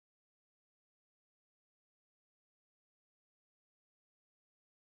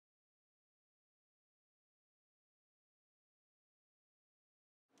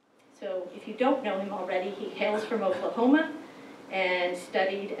So if you don't know him already, he hails from Oklahoma and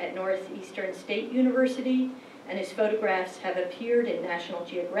studied at Northeastern State University, and his photographs have appeared in National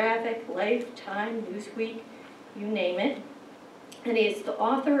Geographic, Life, Time, Newsweek, you name it. And he is the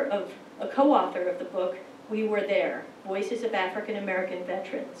author of, a co-author of the book, We Were There, Voices of African American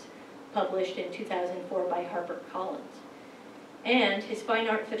Veterans, published in 2004 by HarperCollins. And his fine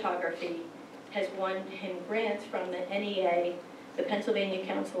art photography has won him grants from the NEA, the Pennsylvania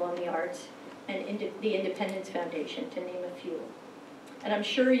Council on the Arts, and the Independence Foundation, to name a few. And I'm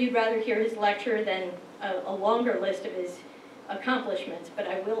sure you'd rather hear his lecture than a longer list of his accomplishments, but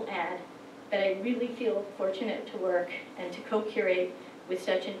I will add that I really feel fortunate to work and to co-curate with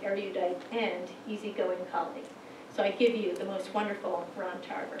such an erudite and easygoing colleague. So I give you the most wonderful Ron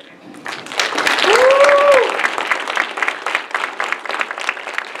Tarver.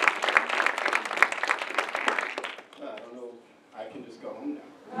 I don't know, I can just go home now.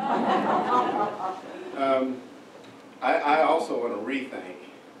 I also want to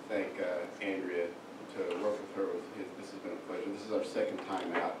thank Andrea, to work with her. This has been a pleasure. This is our second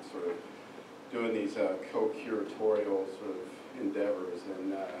time out, sort of doing these co-curatorial sort of endeavors,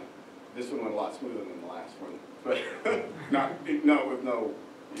 and this one went a lot smoother than the last one, but with no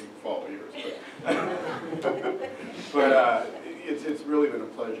fault of yours. But it's really been a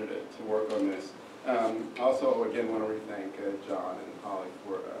pleasure to work on this. Also, again, want to thank John and Holly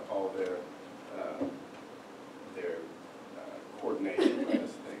for all their coordination on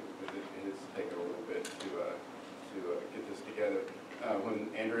this thing, because it has taken a little bit to get this together. When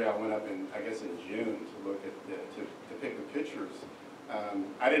Andrea went up in, I guess in June, to look at to pick the pictures,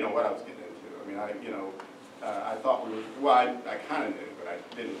 I didn't know what I was getting into. I mean, I thought we were, well, I kind of knew, but I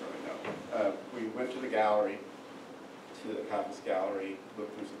didn't really know. We went to the gallery, to the Coppice Gallery,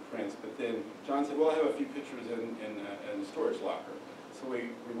 looked through some prints, but then John said, well, I have a few pictures in the storage locker. So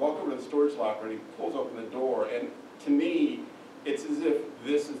we walk over to the storage locker, and he pulls open the door, and to me, it's as if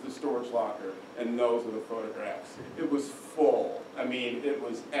this is the storage locker, and those are the photographs. It was full. I mean, it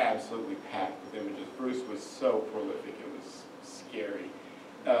was absolutely packed with images. Bruce was so prolific, it was scary.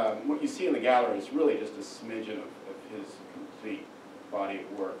 What you see in the gallery is really just a smidgen of his complete body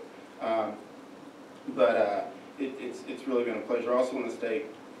of work. It's really been a pleasure. I also want to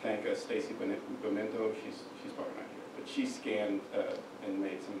thank Stacy Bimento. She's probably not here, but she scanned and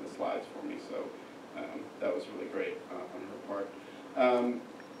made some of the slides for me, so that was really great on her part.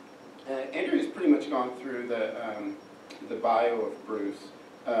 Andrea's pretty much gone through the bio of Bruce,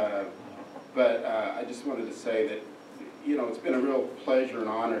 but I just wanted to say that, you know, it's been a real pleasure and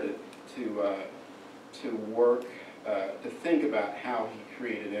honor to work, to think about how he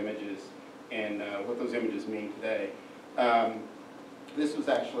created images and what those images mean today. This was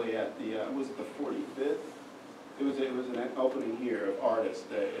actually at the, was it the 45th? It was an opening here of artists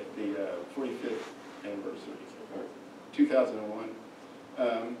at the 45th anniversary, 2001.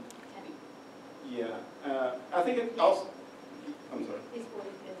 Yeah, I think it also, I'm sorry. It's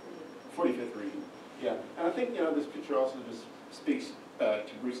 45th reading. Yeah, and I think, you know, this picture also just speaks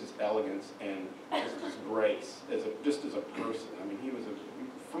to Bruce's elegance and just his grace just as a person. I mean, he was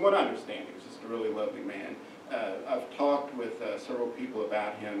from what I understand, he was just a really lovely man. I've talked with several people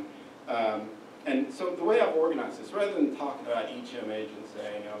about him, and so the way I've organized this, rather than talking about each image and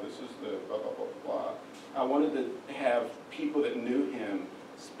saying, you know, this is the blah, blah, blah, blah, I wanted to have people that knew him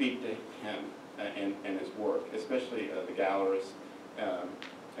speak to him and his work, especially the gallerists.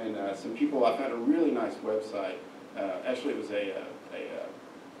 And some people, I found a really nice website. Actually, it was a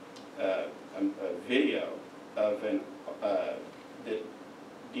video of that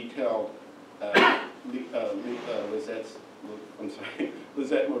detailed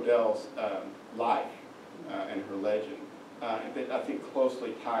Lisette Modell's life and her legend that I think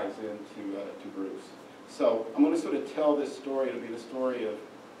closely ties into to Bruce. So I'm going to sort of tell this story. It'll be the story of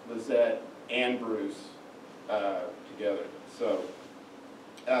Lisette and Bruce together. So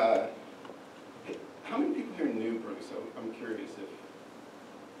how many people here knew Bruce? I'm curious if,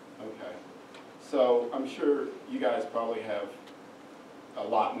 okay. So I'm sure you guys probably have a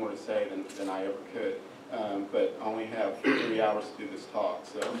lot more to say than I ever could, but I only have 3 hours to do this talk,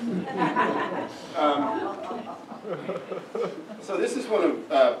 so. So this is one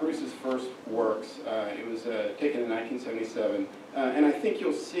of Bruce's first works. It was taken in 1977, and I think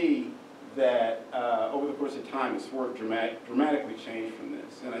you'll see that over the course of time, his work dramatically changed from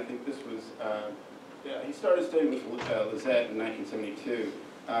this. And I think this was, he started studying with Lisette in 1972.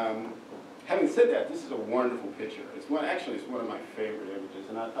 Having said that, this is a wonderful picture. Actually, it's one of my favorite images,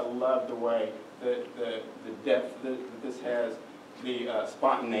 and I love the way that the depth that this has, the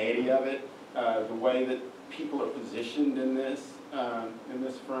spontaneity of it, the way that people are positioned in this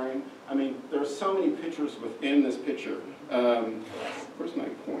frame. I mean, there are so many pictures within this picture. Where's my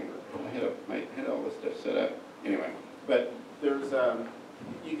pointer? I had all this stuff set up. Anyway, but there's,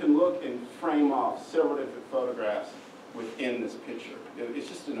 you can look and frame off several different photographs within this picture. It's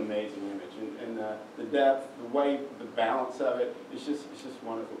just an amazing image, and the depth, the weight, the balance of it, it's just a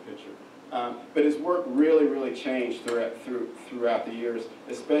wonderful picture. But his work really changed throughout the years,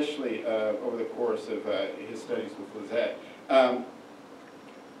 especially over the course of his studies with Lizette.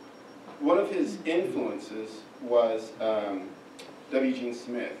 One of his influences was W. Gene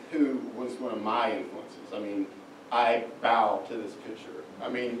Smith, who was one of my influences. I mean, I bow to this picture. I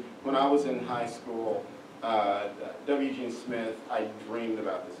mean, when I was in high school, W. Gene Smith, I dreamed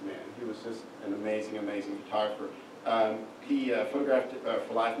about this man. He was just an amazing photographer. He photographed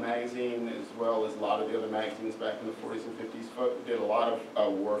for Life magazine, as well as a lot of the other magazines back in the 40s and 50s. Did a lot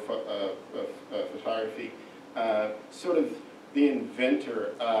of war photography. Sort of the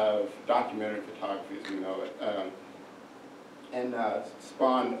inventor of documentary photography as we know it. And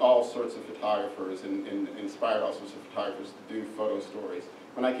spawned all sorts of photographers and inspired all sorts of photographers to do photo stories.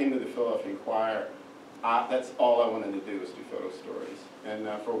 When I came to the Philadelphia Inquirer, that's all I wanted to do was do photo stories. And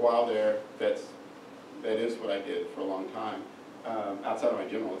for a while there, that is what I did for a long time, outside of my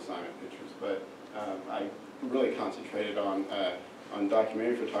general assignment pictures. But I really concentrated on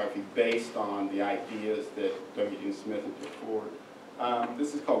documentary photography based on the ideas that W. Gene Smith had put forward.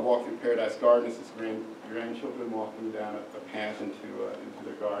 This is called Walk Through Paradise Garden. This is grandchildren walking down a path into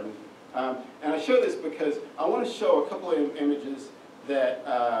their garden. And I show this because I want to show a couple of images that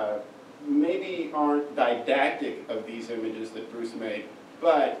maybe aren't didactic of these images that Bruce made,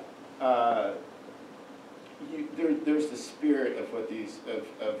 but there's the spirit of what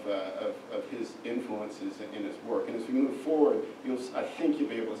of his influences in his work. And as we move forward, I think you'll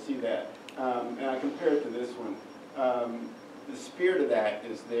be able to see that. And I compare it to this one. The spirit of that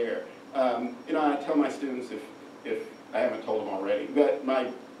is there. You know, I tell my students, if I haven't told them already, but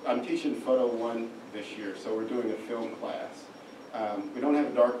I'm teaching Photo 1 this year, so we're doing a film class. We don't have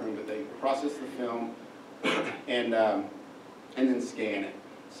a darkroom, but they process the film and then scan it.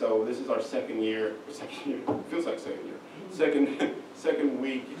 So this is our second year, feels like second year, second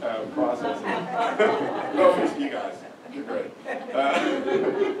week processing. No offense to you guys, you're great.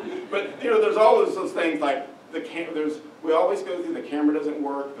 But you know, there's always those things like we always go through the camera doesn't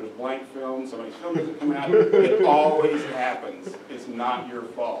work, there's blank film, somebody's film doesn't come out. It always happens. It's not your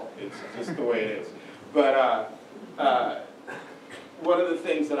fault. It's just the way it is. But one of the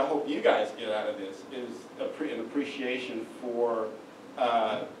things that I hope you guys get out of this is an appreciation for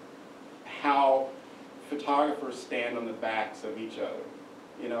how photographers stand on the backs of each other.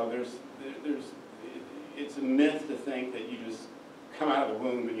 You know, it's a myth to think that you just come out of the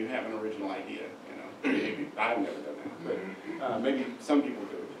womb and you have an original idea. You know, maybe I've never done that, but maybe some people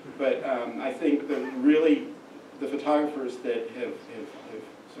do. But I think that really the photographers that have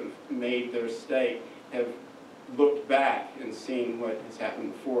sort of made their stake have looked back and seen what has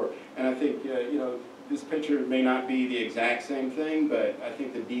happened before. And I think, you know, this picture may not be the exact same thing, but I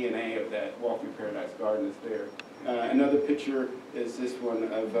think the DNA of that Walk Through Paradise Garden is there. Another picture is this one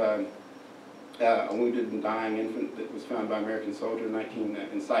of a wounded and dying infant that was found by an American soldier in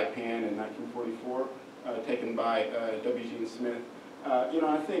Saipan in 1944, taken by W. Gene Smith. You know,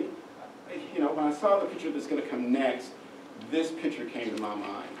 I think, you know, when I saw the picture that's going to come next, this picture came to my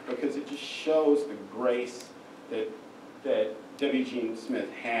mind because it just shows the grace that W. Gene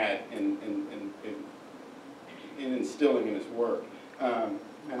Smith had in instilling in his work.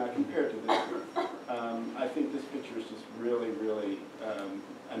 And I compare it to this one. I think this picture is just really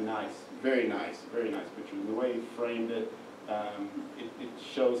a nice, very nice picture. And the way he framed it, it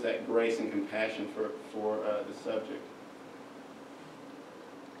shows that grace and compassion for the subject.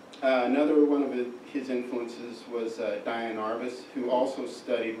 Another one of his influences was Diane Arbus, who also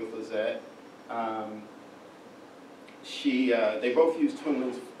studied with Lizette. They both used twin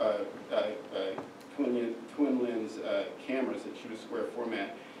lens cameras that shoot a square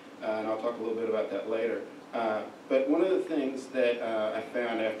format, and I'll talk a little bit about that later. But one of the things that I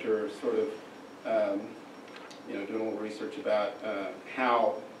found after sort of you know, doing a little research about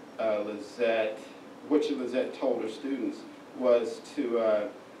how what Lizette told her students was to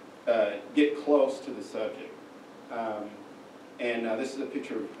get close to the subject. And this is a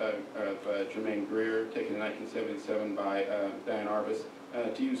picture of Germaine Greer, taken in 1977 by Diane Arbus,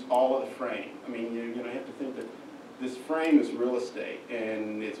 to use all of the frame. I mean, you know, you have to think that this frame is real estate,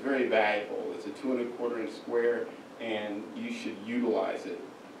 and it's very valuable. It's a 2 1/4 inch square, and you should utilize it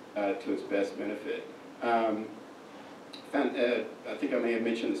to its best benefit. I think I may have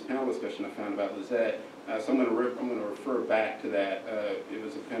mentioned this panel discussion I found about Lizette. So I'm going to refer back to that. It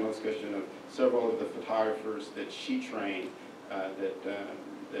was a panel discussion of several of the photographers that she trained that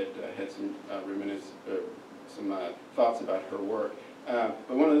had some some thoughts about her work. But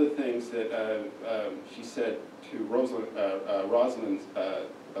one of the things that she said to Rosalind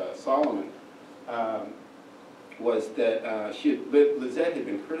Solomon was that Lizette had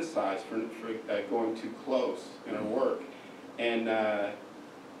been criticized for going too close in her work, and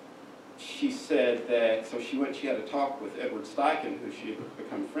she said that, so she had a talk with Edward Steichen, who she had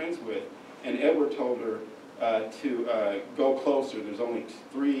become friends with, and Edward told her to go closer. There's only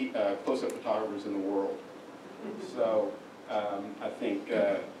 3 close-up photographers in the world. So I think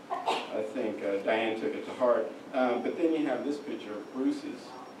Diane took it to heart. But then you have this picture of Bruce's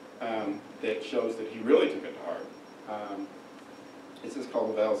that shows that he really took it to heart. This is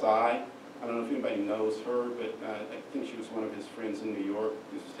called Lavelle's Eye. I don't know if anybody knows her, but I think she was one of his friends in New York.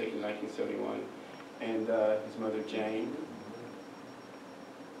 This was taken in 1971. And his mother, Jane.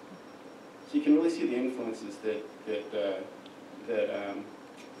 So you can really see the influences that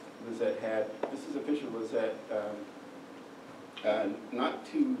Lizette had. This is a picture of Lizette not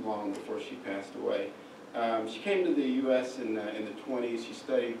too long before she passed away. She came to the U.S. in the 20s.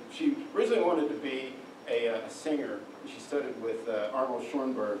 She originally wanted to be a singer. She studied with Arnold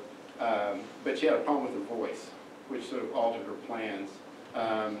Schoenberg, but she had a problem with her voice, which sort of altered her plans.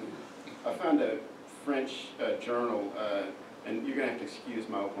 I found a French journal, and you're going to have to excuse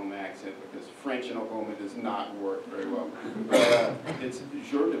my Oklahoma accent because French in Oklahoma does not work very well. But it's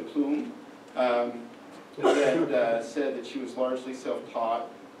Jour de Plume that said that she was largely self-taught.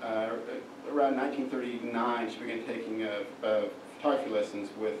 Around 1939, she began taking photography lessons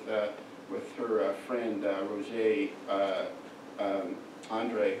with her friend Roger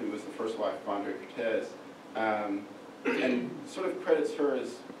Andre, who was the first wife of Andre Cortez, and sort of credits her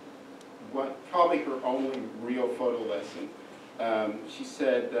as probably her only real photo lesson. She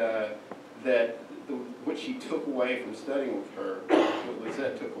said that what she took away from studying with her, what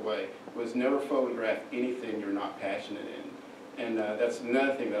Lizette took away, was never photograph anything you're not passionate in. And that's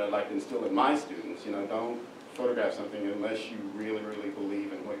another thing that I'd like to instill in my students. You know, don't photograph something unless you really, really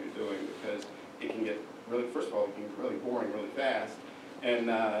believe in what you're doing, because it can get really, first of all, it can get really boring really fast, and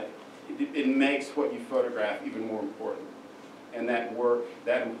it makes what you photograph even more important. And that work,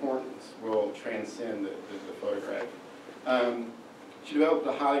 that importance will transcend the photograph. She developed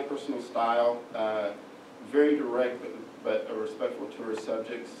a highly personal style, very direct but respectful to her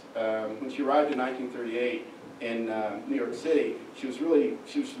subjects. When she arrived in 1938 in New York City, she was really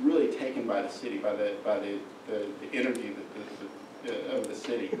taken by the city, by the energy of the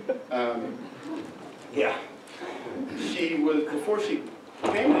city. Yeah, she was, before she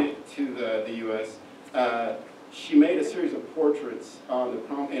came to the U.S. She made a series of portraits on the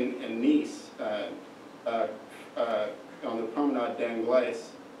in Nice, on the Promenade d'Anglais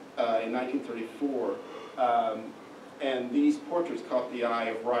in 1934. And these portraits caught the eye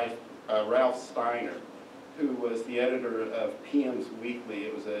of Ralph Steiner, who was the editor of PM's Weekly.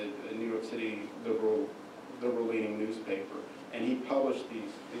 It was a New York City liberal-leaning newspaper. And he published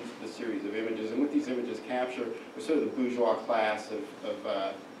the series of images. And what these images capture was sort of the bourgeois class of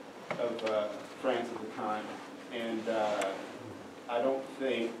France at the time. And I don't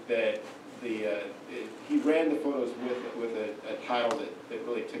think that he ran the photos with a title that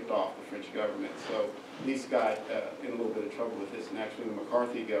really ticked off the French government. So these got in a little bit of trouble with this, and actually the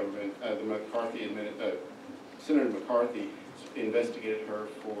McCarthy government, Senator McCarthy investigated her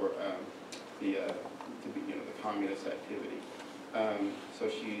for the communist activity. So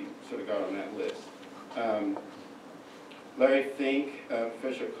she sort of got on that list. Larry Fink,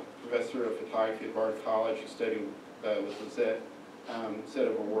 professor of photography at Bard College, who studied with Lizette, said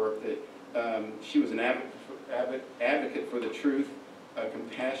of her work that she was an advocate for the truth,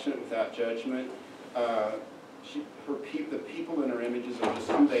 compassionate without judgment. The people in her images are just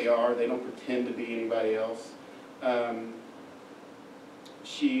who they are. They don't pretend to be anybody else.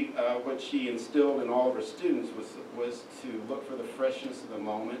 What she instilled in all of her students was to look for the freshness of the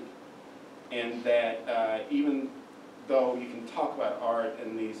moment, and that even though you can talk about art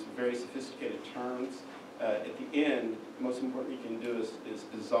in these very sophisticated terms, at the end, the most important you can do is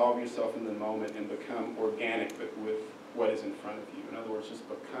dissolve yourself in the moment and become organic with what is in front of you. In other words, just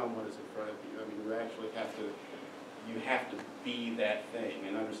become what is in front of you. I mean, you actually have to be that thing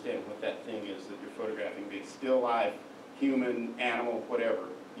and understand what that thing is that you're photographing, be it still life, human, animal, whatever.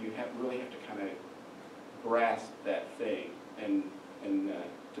 You really have to kind of grasp that thing and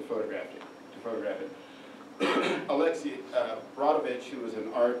to photograph it. Alexei Brodovich, who was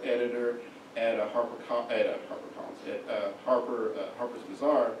an art editor at Harper's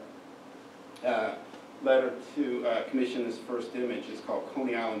Bazaar, led her to commission this first image. It's called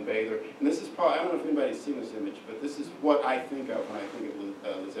Coney Island Bather. And this is probably, I don't know if anybody's seen this image, but this is what I think of when I think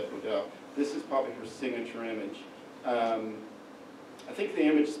of Lisette Modell. This is probably her signature image. I think the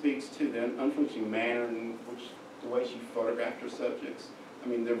image speaks to the unflinching manner in which the way she photographed her subjects. I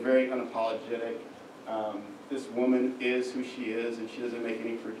mean, they're very unapologetic. This woman is who she is, and she doesn't make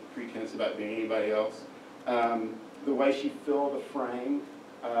any pretense about being anybody else. The way she filled the frame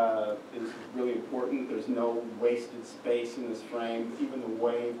is really important. There's no wasted space in this frame. Even the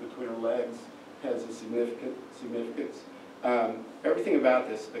wave between her legs has a significance. Everything about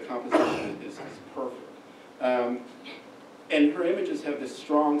this, the composition is perfect. And her images have this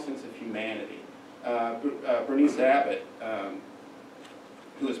strong sense of humanity. Bernice Abbott,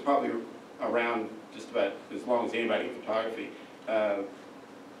 who is probably around just about as long as anybody in photography,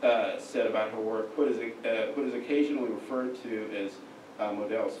 said about her work, what is occasionally referred to as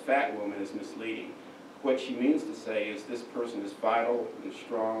Modell's fat woman is misleading. What she means to say is this person is vital and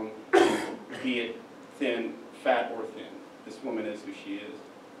strong, be it thin, fat or thin. This woman is who she is.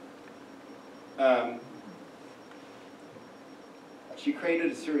 She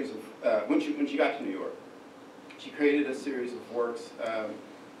created a series of, when she got to New York, she created a series of works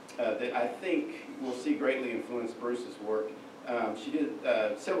that I think will see greatly influence Bruce's work. She did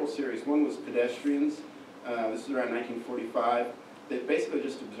several series. One was Pedestrians. This is around 1945. That basically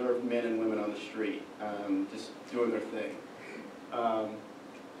just observed men and women on the street, just doing their thing.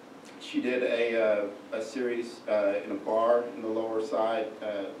 She did a series in a bar in the Lower Side,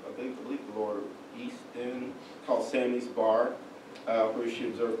 I believe the Lower East End, called Sammy's Bar, where she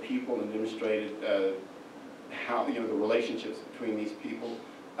observed people and demonstrated how, the relationships between these people.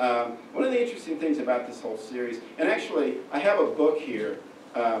 One of the interesting things about this whole series, and actually I have a book here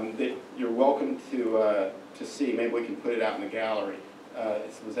that you're welcome to see. Maybe we can put it out in the gallery.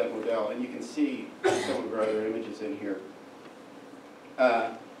 It's Lisette Modell, and you can see some of her other images in here.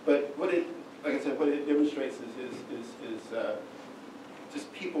 But what it, like I said, what it demonstrates is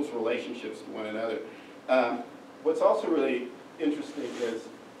just people's relationships to one another. What's also really interesting is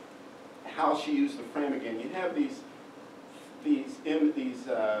how she used the frame again. You have these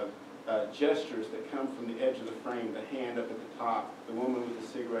gestures that come from the edge of the frame, the hand up at the top, the woman with the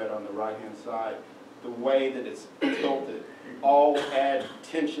cigarette on the right-hand side, the way that it's tilted, all add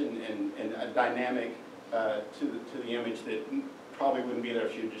tension and a dynamic to the image that probably wouldn't be there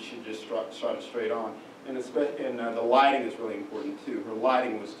if she just shot it straight on. And the lighting is really important too. Her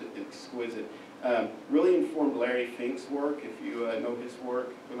lighting was exquisite. Really informed Larry Fink's work, if you know his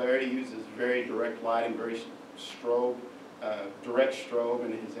work. Larry uses very direct lighting, very strobe, direct strobe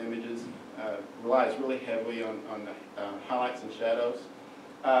in his images, relies really heavily on highlights and shadows.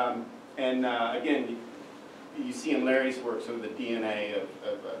 Again, you see in Larry's work sort of the DNA of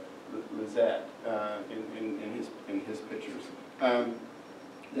Lisette in his pictures.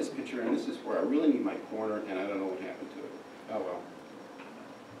 This picture, and this is where I really need my corner, and I don't know what happened to it. Oh well.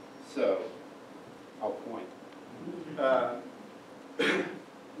 So, I'll point.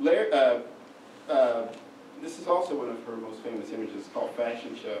 This is also one of her most famous images, called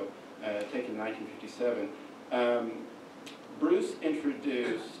Fashion Show, taken in 1957. Bruce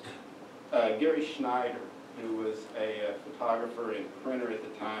introduced Gary Schneider, who was a photographer and printer at the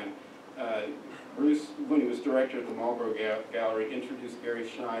time. Bruce, when he was director at the Marlborough Gallery, introduced Gary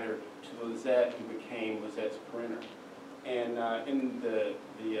Schneider to Lisette, who became Lisette's printer. And in the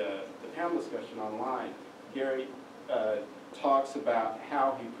panel discussion online, Gary talks about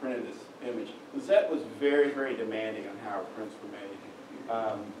how he printed this image. Lisette was very, very demanding on how her prints were made.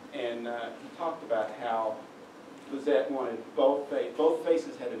 He talked about how Lisette wanted both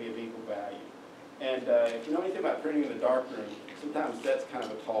faces had to be of equal value. And if you know anything about printing in the darkroom, sometimes that's kind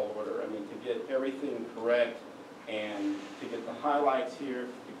of a tall order. I mean, to get everything correct and to get the highlights here,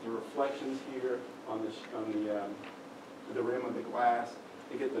 the reflections here on the rim of the glass,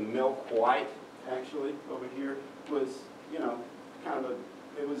 to get the milk white actually over here was, kind of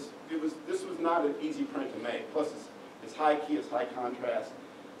this was not an easy print to make. Plus it's high key, it's high contrast.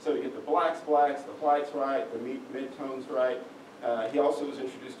 So to get the blacks, the whites right, the mid-tones right. He also was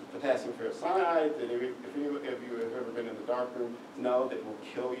introduced to potassium ferrocyanide, that if you have ever been in the darkroom, know that will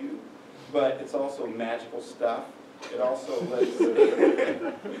kill you. But it's also magical stuff. It also lets,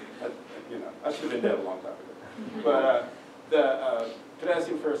 I should have been dead a long time ago. But the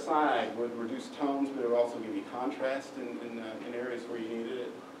potassium ferrocyanide would reduce tones, but it would also give you contrast in areas where you needed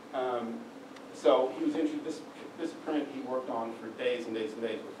it. So he was introduced, this print he worked on for days and days and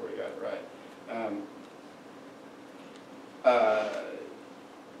days before he got it right.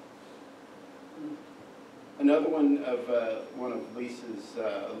 Another one of Lisette's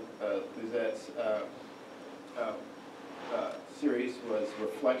series was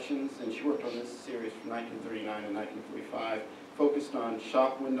Reflections, and she worked on this series from 1939 to 1945, focused on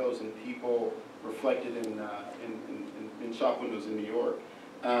shop windows and people reflected in shop windows in New York.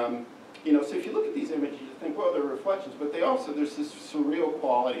 You know, so if you look at these images, you think, well, they're reflections, but they also, there's this surreal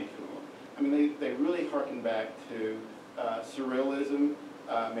quality to them. I mean, they really harken back to surrealism,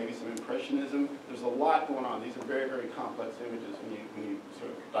 maybe some impressionism. There's a lot going on. These are very, very complex images when you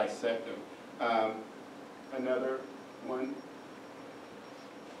sort of dissect them. Another one,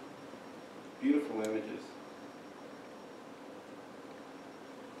 beautiful images.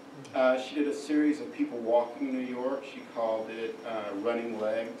 She did a series of people walking in New York. She called it Running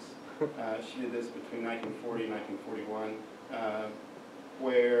Legs. She did this between 1940 and 1941,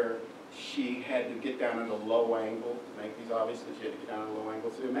 where she had to get down at a low angle to make these. Obviously, she had to get down at a low angle.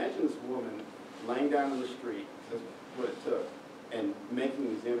 So imagine this woman laying down in the street, that's what it took, and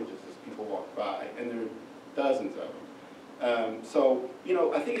making these images as people walk by, and there are dozens of them. So, you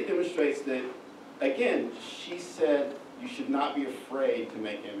know, I think it demonstrates that, again, she said you should not be afraid to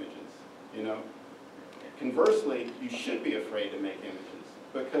make images, you know. Conversely, you should be afraid to make images,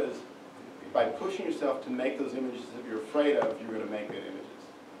 because by pushing yourself to make those images that you're afraid of, you're going to make good images.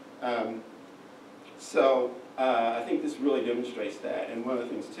 I think this really demonstrates that. And one of the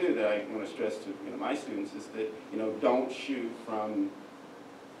things, too, that I want to stress to my students is that, you know, don't shoot from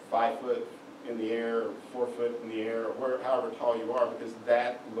 5 foot in the air, or 4 foot in the air, or however tall you are, because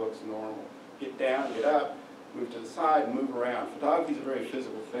that looks normal. Get down, get up, move to the side, move around. Photography is a very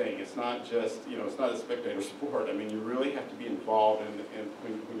physical thing. It's not just, you know, it's not a spectator sport. I mean, you really have to be involved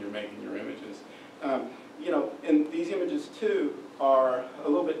when you're making your images. You know, and these images, too, are a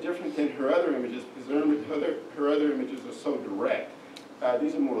little bit different than her other images, because her other images are so direct.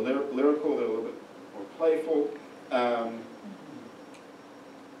 These are more lyrical, they're a little bit more playful.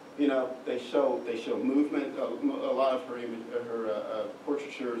 You know, they show movement. A lot of her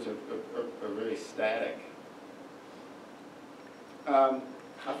portraitures are very static. I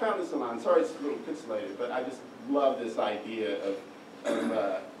found this online. Sorry, it's a little pixelated, but I just love this idea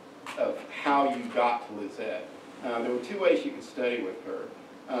of how you got to Lizette. There were 2 ways you could study with her.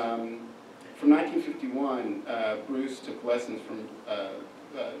 From 1951, Bruce took lessons from,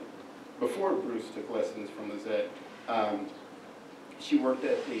 before Bruce took lessons from Lizette, she worked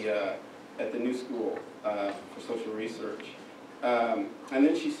at the New School for Social Research. And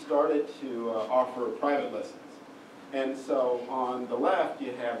then she started to offer private lessons. And so on the left,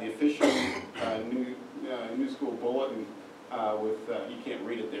 you have the official New School bulletin with, you can't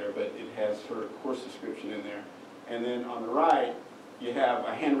read it there, but it has her course description in there. And then on the right, you have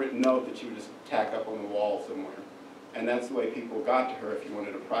a handwritten note that you would just tack up on the wall somewhere. And that's the way people got to her if you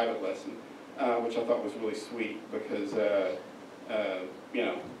wanted a private lesson, which I thought was really sweet, because you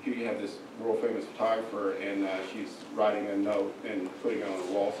know, here you have this world-famous photographer, and she's writing a note and putting it on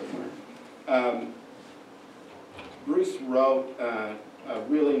the wall somewhere. Bruce wrote a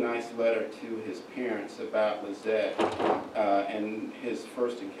really nice letter to his parents about Lizette and his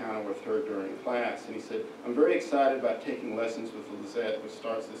first encounter with her during class. And he said, "I'm very excited about taking lessons with Lizette, which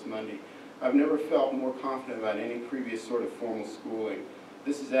starts this Monday. I've never felt more confident about any previous sort of formal schooling.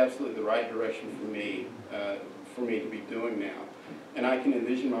 This is absolutely the right direction for me to be doing now. And I can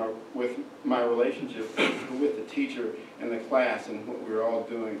envision my relationship with the teacher and the class and what we're all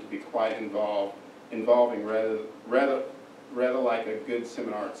doing to be quite involving rather like a good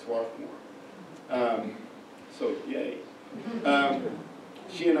seminar at Swarthmore." So yay.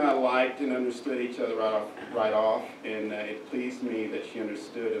 She and I liked and understood each other right off, and it pleased me that she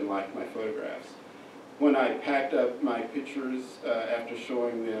understood and liked my photographs. When I packed up my pictures after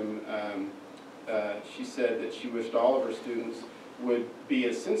showing them, she said that she wished all of her students would be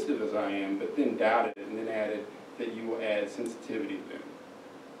as sensitive as I am, but then doubted it, and then added that you will add sensitivity to them.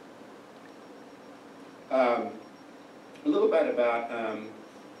 A little bit about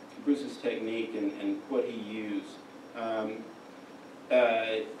Bruce's technique and what he used.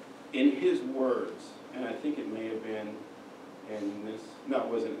 In his words, and I think it may have been in this, no, it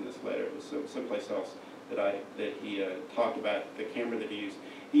wasn't in this letter, it was someplace else that he talked about the camera that he used.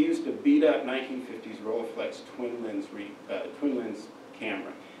 He used a beat-up 1950s Rolleiflex twin lens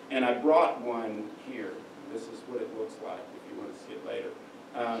camera. And I brought one here. This is what it looks like if you want to see it later.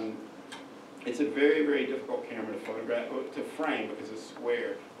 It's a very, very difficult camera to photograph, to frame, because it's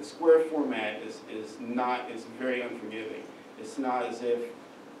square. The square format is very unforgiving. It's not as if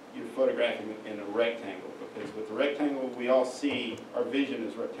you're photographing in a rectangle, because with the rectangle we all see, our vision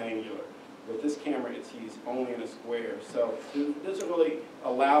is rectangular. With this camera, it's used only in a square, so it doesn't really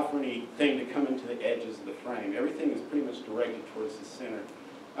allow for anything to come into the edges of the frame. Everything is pretty much directed towards the center.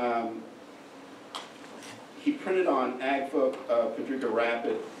 he printed on Agfa Quadriga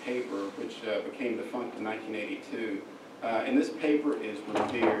Rapid paper, which became defunct in 1982. And this paper is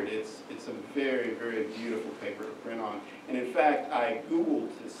revered. It's a very, very beautiful paper to print on. And in fact, I Googled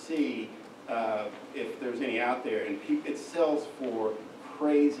to see if there's any out there, and it sells for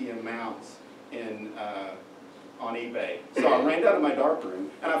crazy amounts on eBay. So I ran down to my darkroom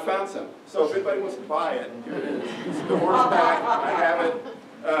and I found some. So if anybody wants to buy it, here it is. It's the horseback. I have it.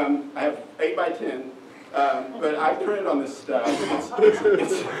 I have 8 by 10. But I printed on this stuff.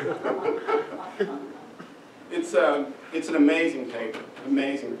 It's an amazing paper.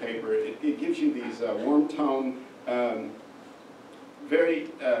 Amazing paper. It gives you these warm tone,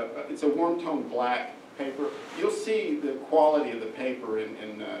 it's a warm tone black paper. You'll see the quality of the paper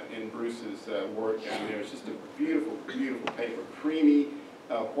in Bruce's work down there. It's just a beautiful, beautiful paper. Creamy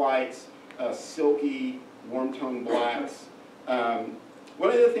whites, silky, warm tone blacks. One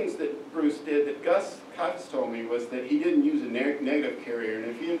of the things that Bruce did that Gus Cutts told me was that he didn't use a negative carrier. And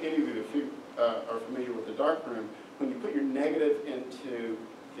if any of you are familiar with the darkroom, when you put your negative into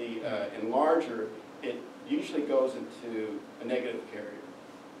the enlarger, it usually goes into a negative carrier,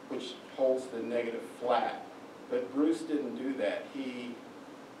 which holds the negative flat. But Bruce didn't do that.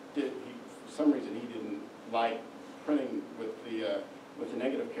 For some reason, he didn't like printing with the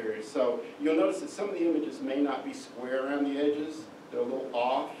negative carrier. So you'll notice that some of the images may not be square around the edges. They're a little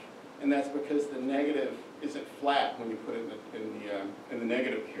off, and that's because the negative isn't flat when you put it in the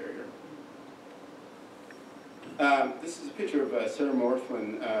negative carrier. This is a picture of Sarah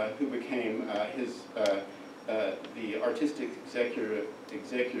Morthwin, who became the artistic executor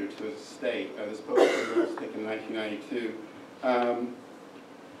to his estate. This poster was taken in 1992.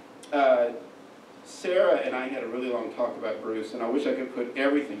 Sarah and I had a really long talk about Bruce, and I wish I could put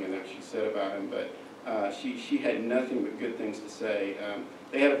everything in that she said about him, but she had nothing but good things to say.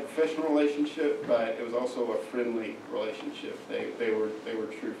 They had a professional relationship, but it was also a friendly relationship. They were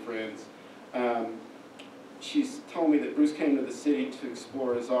true friends. She's told me that Bruce came to the city to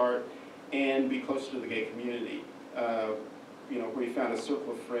explore his art and be closer to the gay community. Where he found a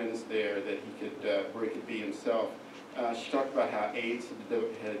circle of friends there that where he could be himself. She talked about how AIDS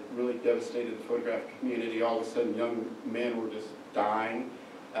had really devastated the photographic community. All of a sudden, young men were just dying,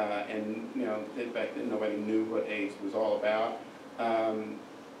 and back then nobody knew what AIDS was all about.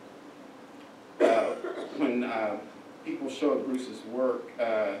 When people showed Bruce's work,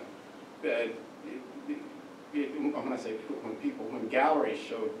 when galleries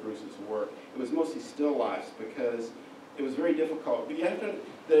showed Bruce's work, it was mostly still lifes because it was very difficult. But you have to,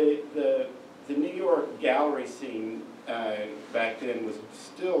 the New York gallery scene back then was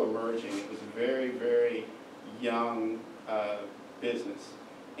still emerging. It was a very, very young business.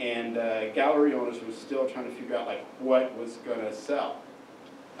 And gallery owners were still trying to figure out what was going to sell.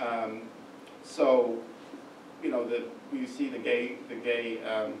 You see the gay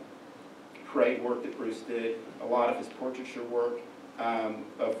parade work that Bruce did, a lot of his portraiture work,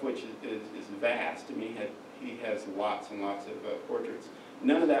 of which is vast. I mean, he has lots and lots of portraits.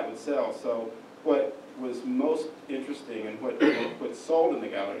 None of that would sell. So what was most interesting and what sold in the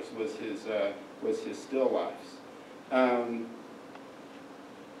galleries was his still lifes.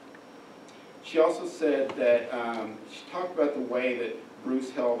 She also said that she talked about the way that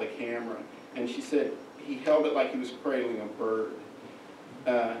Bruce held the camera, and she said he held it like he was cradling a bird.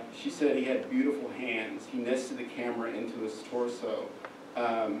 She said he had beautiful hands. He nested the camera into his torso.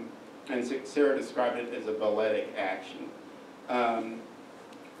 And Sarah described it as a balletic action.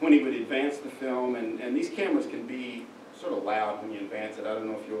 When he would advance the film, and these cameras can be sort of loud when you advance it. I don't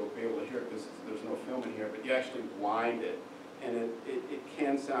know if you'll be able to hear it because there's no film in here, but you actually wind it. And it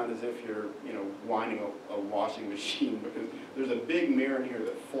can sound as if you're winding a washing machine because there's a big mirror in here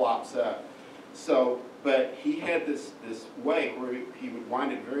that flops up. So, but he had this way where he would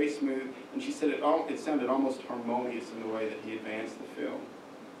wind it very smooth, and she said it sounded almost harmonious in the way that he advanced the film,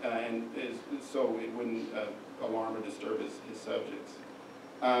 so it wouldn't alarm or disturb his subjects.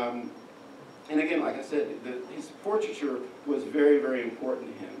 And again, like I said, his portraiture was very, very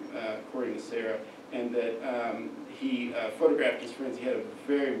important to him, according to Sarah, and that he photographed his friends. He had a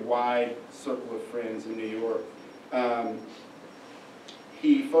very wide circle of friends in New York.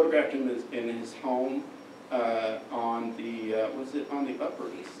 He photographed him in his home on the, was it on the Upper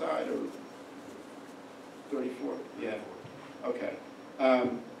East Side or 34th? Yeah, okay. That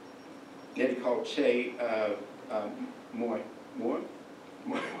he called Che Moi.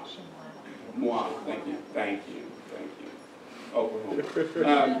 Moi, thank you. Oklahoma.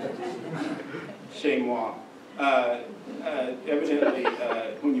 Che Moi. Evidently,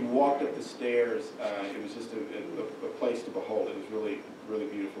 when you walked up the stairs, it was just a place to behold. It was really, really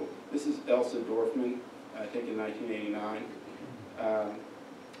beautiful. This is Elsa Dorfman. I think in 1989.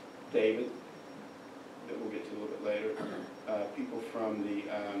 David, that we'll get to a little bit later. People from the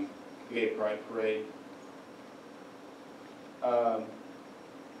Gay Pride Parade.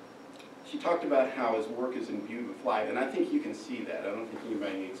 She talked about how his work is imbued with light, and I think you can see that. I don't think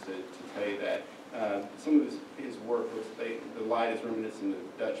anybody needs to tell you that. Some of his work, the light is reminiscent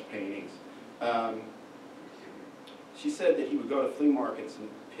of Dutch paintings. She said that he would go to flea markets and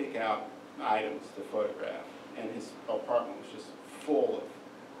pick out items to photograph, and his apartment was just full of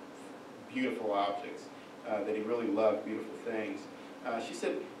beautiful objects, that he really loved beautiful things. She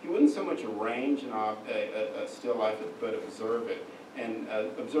said he wouldn't so much arrange a still life, but observe it, and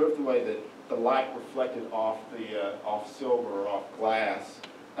observe the way that the light reflected off silver or off glass.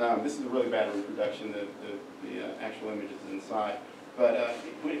 This is a really bad reproduction. The actual image is inside. But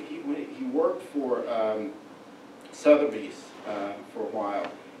when he worked for Sotheby's for a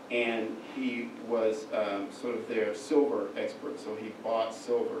while, and he was sort of their silver expert. So he bought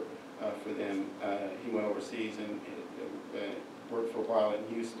silver for them. He went overseas and worked for a while in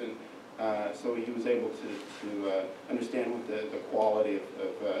Houston. So he was able to understand what the quality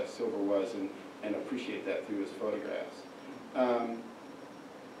of silver was and appreciate that through his photographs.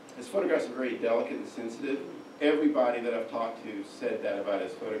 His photographs are very delicate and sensitive. Everybody that I've talked to said that about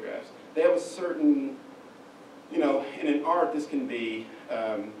his photographs. They have a certain, and in art this can be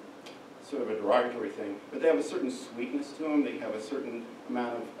sort of a derogatory thing, but they have a certain sweetness to them. They have a certain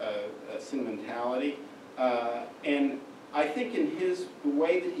amount of sentimentality. And I think in the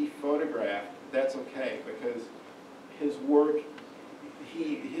way that he photographed, that's okay, because his work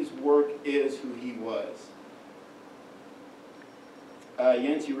is who he was.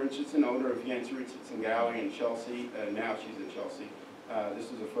 Yancey Richardson, owner of Yancey Richardson Gallery in Chelsea. Now she's in Chelsea. This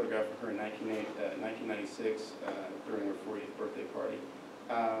was a photograph of her in 1996 during her 40th birthday party.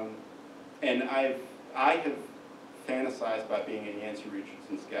 And I have fantasized about being in Yancey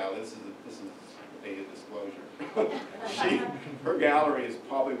Richardson's gallery. This is data disclosure. Her gallery is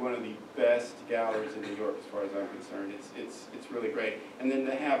probably one of the best galleries in New York, as far as I'm concerned. It's really great. And then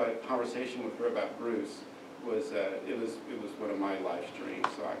to have a conversation with her about Bruce was it was one of my life's dreams.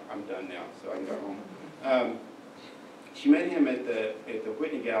 So I'm done now, so I can go home. She met him at the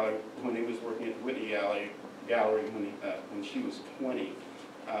Whitney Gallery when he was working at the Whitney Gallery when she was 20.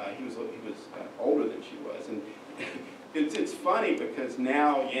 He was older than she was, and it's funny because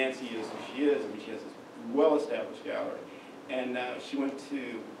now Yancey is who she is. I mean, she has this well-established gallery, and she went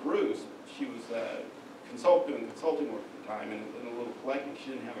to Bruce. She was doing consulting work at the time and in a little collecting.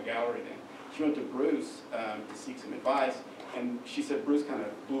 She didn't have a gallery then. She went to Bruce to seek some advice, and she said Bruce kind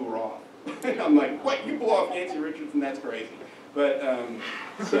of blew her off. I'm like, what? You blew off Yancey Richardson? That's crazy. But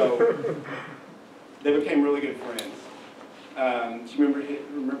so they became really good friends. She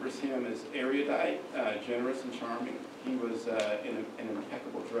remembers him as erudite, generous and charming. He was an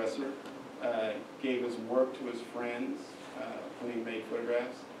impeccable dresser, gave his work to his friends when he made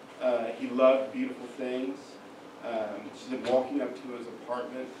photographs. He loved beautiful things. She said walking up to his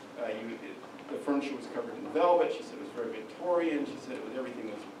apartment, the furniture was covered in velvet. She said it was very Victorian. She said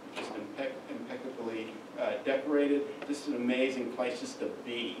everything was just impeccably decorated. Just an amazing place just to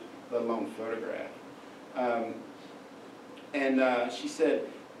be, let alone photograph. And she said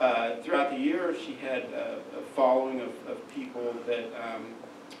throughout the year she had a following of people that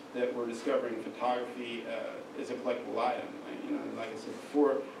were discovering photography as a collectible item. Like I said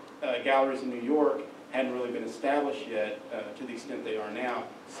before, galleries in New York hadn't really been established yet to the extent they are now.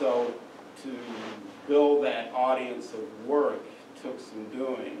 So to build that audience of work took some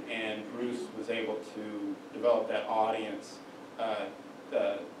doing, and Bruce was able to develop that audience and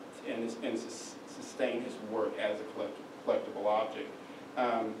sustain his work as a collectible object.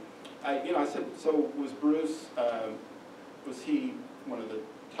 I said, so was Bruce, was he one of the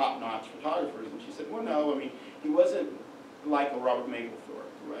top-notch photographers? And she said, well, no, I mean, he wasn't like a Robert Mapplethorpe.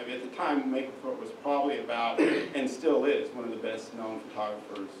 I mean, at the time, Mapplethorpe was probably about, and still is, one of the best-known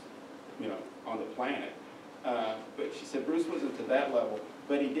photographers, on the planet. But she said Bruce wasn't to that level,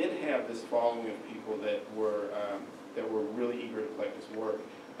 but he did have this following of people that were really eager to collect his work.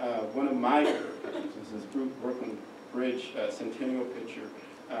 One of my favorite pictures is this Brooklyn Bridge centennial picture.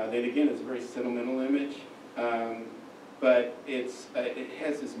 That again is a very sentimental image, but it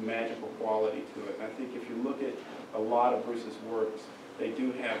has this magical quality to it. And I think if you look at a lot of Bruce's works, they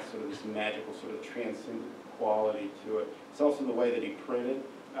do have sort of this magical, sort of transcendent quality to it. It's also the way that he printed.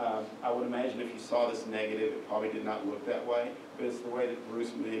 I would imagine if you saw this negative, it probably did not look that way, but it's the way that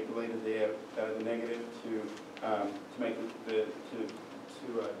Bruce manipulated the negative to make to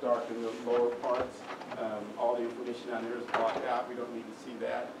to darken the lower parts. All the information down there is blocked out. We don't need to see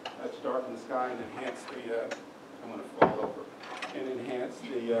that. To darken the sky and enhance the, I'm going to fall over, and enhance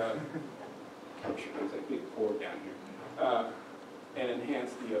the, oh, sure, there's a big cord down here, and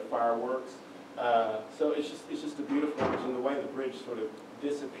enhance the fireworks. So it's just a beautiful image, and the way the bridge sort of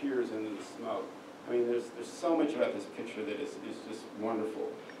disappears into the smoke. I mean, there's so much about this picture that is just wonderful.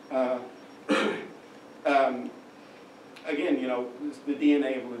 Again, you know, the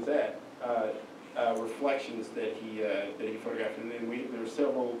DNA of Lizette, reflections that he photographed, and then there are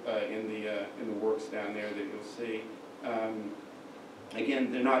several in the works down there that you'll see.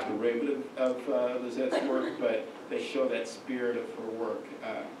 Again, they're not derivative of Lizette's work, but they show that spirit of her work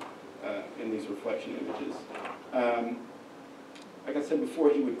in these reflection images. Like I said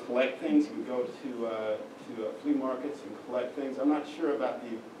before, he would collect things. He would go to flea markets and collect things. I'm not sure about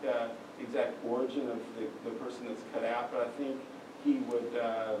the exact origin of the person that's cut out, but I think he would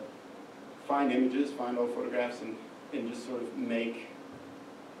find images, find old photographs, and just sort of make,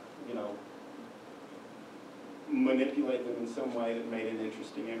 you know, manipulate them in some way that made an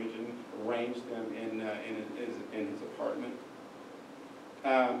interesting image and arrange them in his apartment.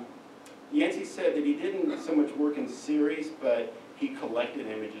 Yancey said that he didn't so much work in series, but he collected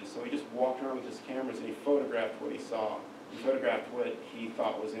images. So he just walked around with his cameras and he photographed what he saw. He photographed what he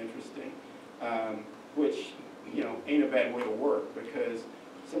thought was interesting, which, you know, ain't a bad way to work, because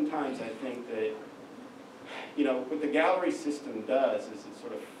sometimes I think that, you know, what the gallery system does is it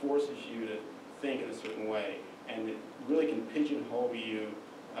sort of forces you to think in a certain way, and it really can pigeonhole you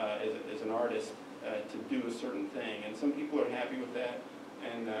as an artist to do a certain thing. And some people are happy with that,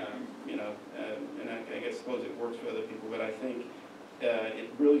 and you know, and I suppose it works for other people, but I think it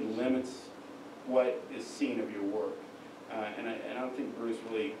really limits what is seen of your work. And I don't think Bruce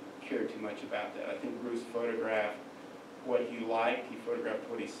really cared too much about that. I think Bruce photographed what he liked, he photographed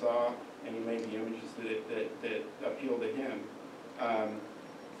what he saw, and he made the images that appealed to him.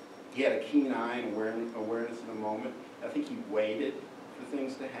 He had a keen eye and awareness in the moment. I think he waited for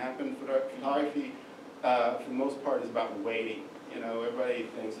things to happen. Photography, for the most part, is about waiting. You know, everybody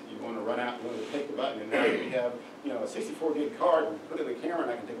thinks that you want to run out and you want to take the button, and now you have, you know, a 64 gig card and put it in the camera,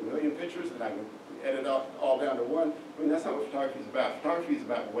 and I can take 1 million pictures, and I can edit all down to one. I mean, that's not what photography is about. Photography is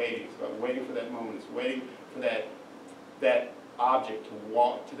about waiting. It's about waiting for that moment. It's waiting for that object to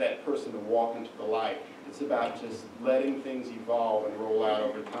walk, to that person to walk into the light. It's about just letting things evolve and roll out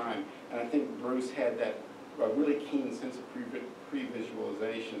over time. And I think Bruce had that really keen sense of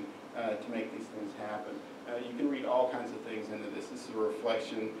pre-visualization to make these things happen. You can read all kinds of things into this. This is a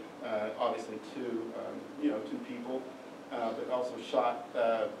reflection, obviously, you know, two people, but also shot,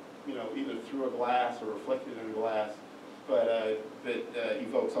 you know, either through a glass or reflected in a glass, but that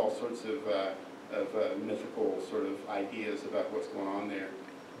evokes all sorts of mythical sort of ideas about what's going on there.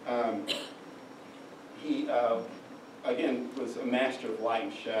 He, again, was a master of light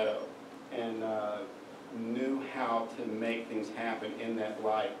and shadow, and knew how to make things happen in that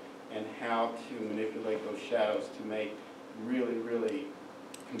light, and how to manipulate those shadows to make really, really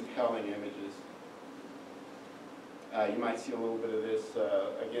compelling images. You might see a little bit of this,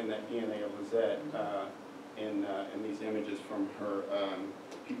 again, that DNA of Lizette in these images from her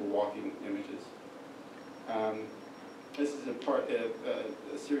people walking images. This is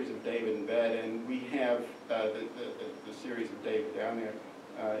a series of David in bed, and we have the series of David down there.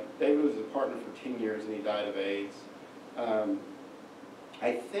 David was a partner for 10 years, and he died of AIDS.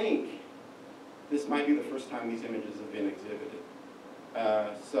 I think this might be the first time these images have been exhibited.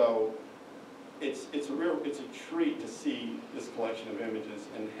 So it's a treat to see this collection of images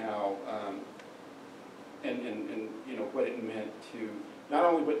and how and you know what it meant to not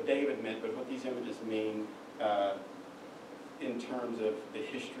only what David meant, but what these images mean in terms of the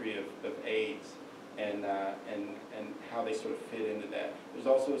history of AIDS and how they sort of fit into that. There's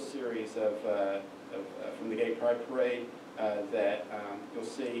also a series of from the Gay Pride Parade that you'll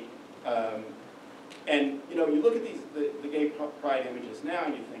see. And you know, you look at these the Gay Pride images now,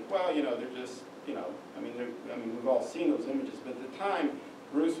 and you think, well, you know, they're just, you know, I mean, we've all seen those images, but at the time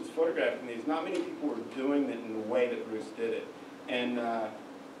Bruce was photographing these, not many people were doing it in the way that Bruce did it. And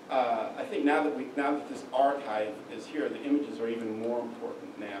I think now that this archive is here, the images are even more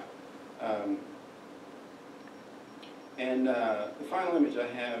important now. And the final image I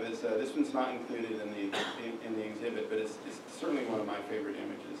have is this one's not included in the exhibit, but it's certainly one of my favorite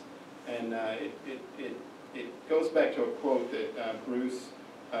images. And it goes back to a quote that Bruce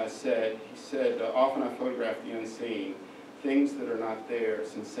said. He said, "Often I photograph the unseen, things that are not there,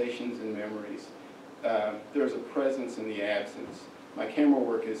 sensations and memories. There's a presence in the absence. My camera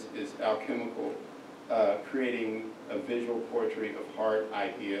work is alchemical. creating a visual portrait of heart,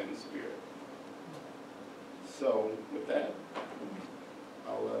 idea, and spirit. So with that,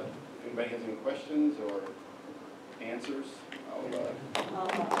 I'll, if anybody has any questions or answers,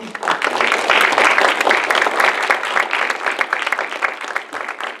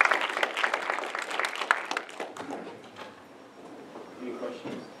 any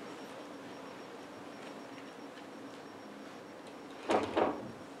questions?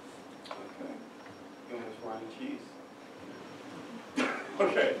 Okay. You want to wine and cheese?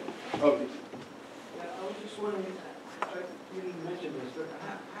 Okay. Okay. Yeah, I was just wondering, you didn't mention this, but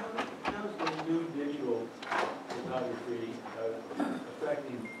how's the new digital photography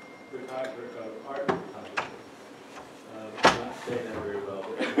affecting art photography? I'm not saying that very well,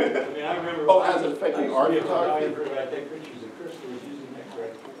 but I mean, I remember. Oh, how's it affecting art photography? I take pictures of Crystal was using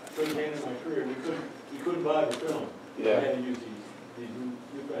that for the end of my career. We couldn't buy the film. Yeah. We had to use these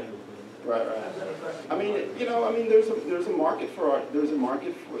newfangled things. Right, right. How's that affecting? I mean, you know, I mean, there's a market for art. There's a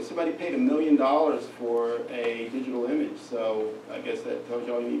market for, somebody paid $1 million for a digital image, so I guess that tells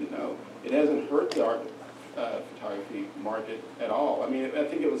you all you need to know. It hasn't hurt the art photography market at all. I mean, I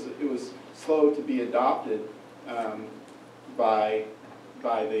think it was slow to be adopted by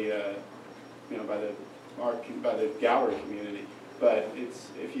the you know, by the gallery community. But it's,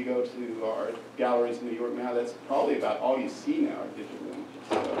 if you go to our galleries in New York now, that's probably about all you see now are digital images.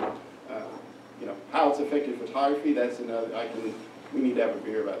 So, you know, how it's affected photography, that's another, we need to have a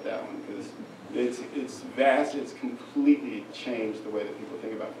beer about that one, because it's vast, it's completely changed the way that people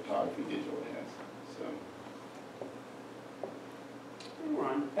think about photography, digital has, so.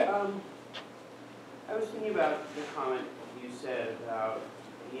 Ron, I was thinking about the comment you said about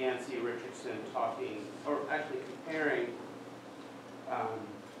Yancey Richardson talking, or actually comparing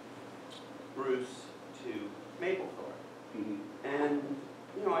Bruce to Mapplethorpe. Mm-hmm. And,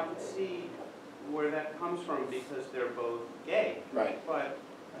 you know, I can see where that comes from because they're both gay. Right. But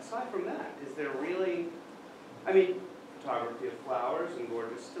aside from that, is there really, I mean, photography of flowers and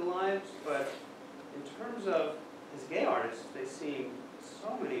gorgeous still lives, but in terms of as gay artists, they seem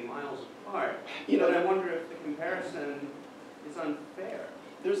so many miles apart. You know, I wonder if the comparison is unfair.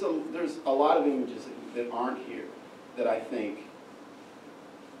 There's a lot of images that aren't here that I think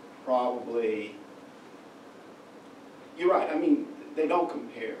probably, you're right, I mean, they don't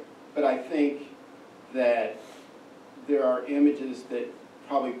compare, but I think that there are images that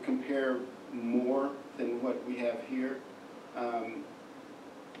probably compare more than what we have here.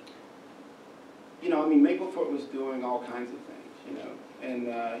 You know, I mean, Mapplethorpe was doing all kinds of things, you know, and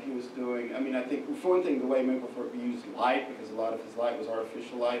he was doing, I mean, I think, for one thing, the way Mapplethorpe used light, because a lot of his light was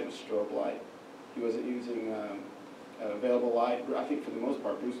artificial light, it was strobe light. He wasn't using available light. I think for the most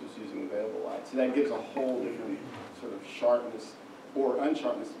part, Bruce was using available light. So that gives a whole different sort of sharpness or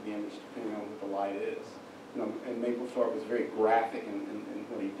unsharpness to the image, depending on what the light is. You know, and Mapplethorpe was very graphic in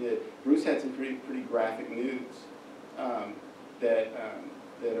what he did. Bruce had some pretty graphic nudes that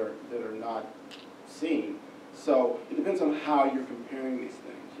are not seen. So it depends on how you're comparing these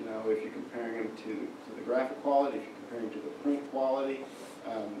things. You know, if you're comparing them to the graphic quality, if you're comparing to the print quality,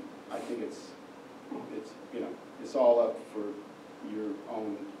 I think it's you know, it's all up for your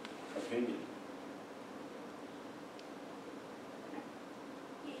own opinion.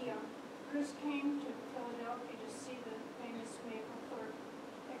 Bruce came to Philadelphia to see the famous Mapplethorpe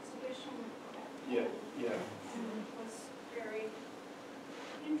exhibition. Yeah, yeah. And was very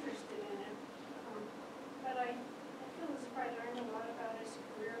interested in it. But I feel as if I learned a lot about his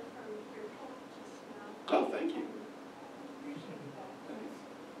career from your talk just now. Oh, thank you. Appreciate that.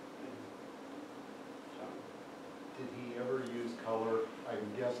 Did he ever use color? I'm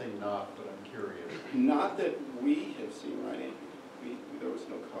guessing not, but I'm curious. Not that we have seen, right, Andy? There was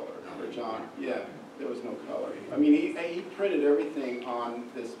no color. Or John, yeah, there was no color. I mean, he printed everything on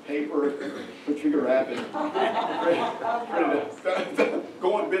this paper, Trigger Rapid.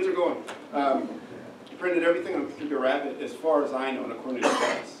 Go on, bids are going. He printed everything on Trigger Rapid, as far as I know, and according to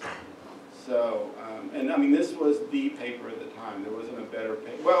us. So, and I mean, this was the paper at the time. There wasn't a better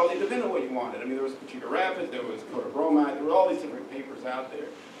paper. Well, it depended on what you wanted. I mean, there was Trigger Rapid, there was Photobromide, there were all these different papers out there,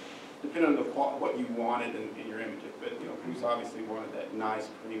 depending on what you wanted in your image. But, you know, Bruce obviously wanted that nice,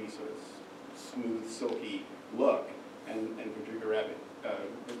 creamy, sort of smooth, silky look, and Trigger Rapid,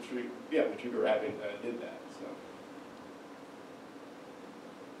 Trigger Rapid did that. So.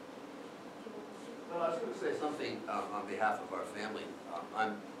 Well, I was going to say something on behalf of our family.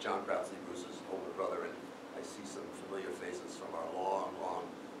 I'm John Cratsley, Bruce's older brother, and I see some familiar faces from our long, long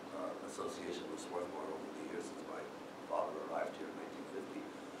association with Swarthmore over the years since my father arrived here in 1950.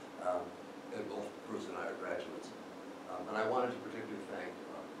 And both Bruce and I are graduates. And I wanted to particularly thank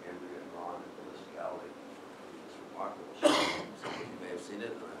Andrea and Ron and Melissa hospitality. It was remarkable show. Some of you may have seen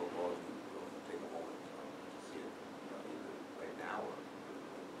it, and I hope all of you will take a moment to see it either right now or in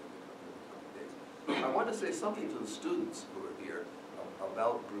the coming days. I want to say something to the students who are here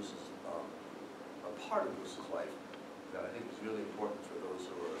about Bruce's, a part of Bruce's life that I think is really important for those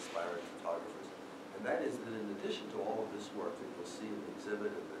who are aspiring photographers. And that is that in addition to all of this work that you'll see in the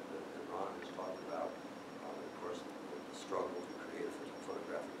exhibit and that Ron has talked about, and of course the struggle to create a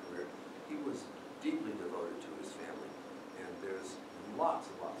photographic career, he was deeply devoted to his family. And there's lots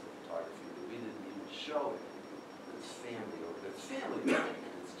and lots of photography that we didn't even show in his family, or his family.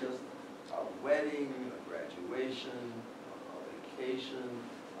 It's just a wedding, a graduation, a vacation.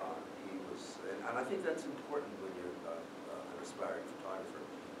 He was, and I think that's important when you're an aspiring photographer,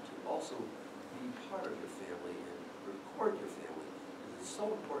 to also be part of your family and record your family. Because it's so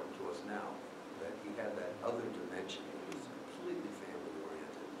important to us now that he had that other dimension. He was completely family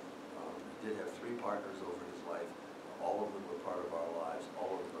oriented. He did have 3 partners over his life. All of them were part of our lives.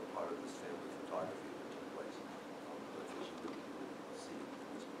 All of them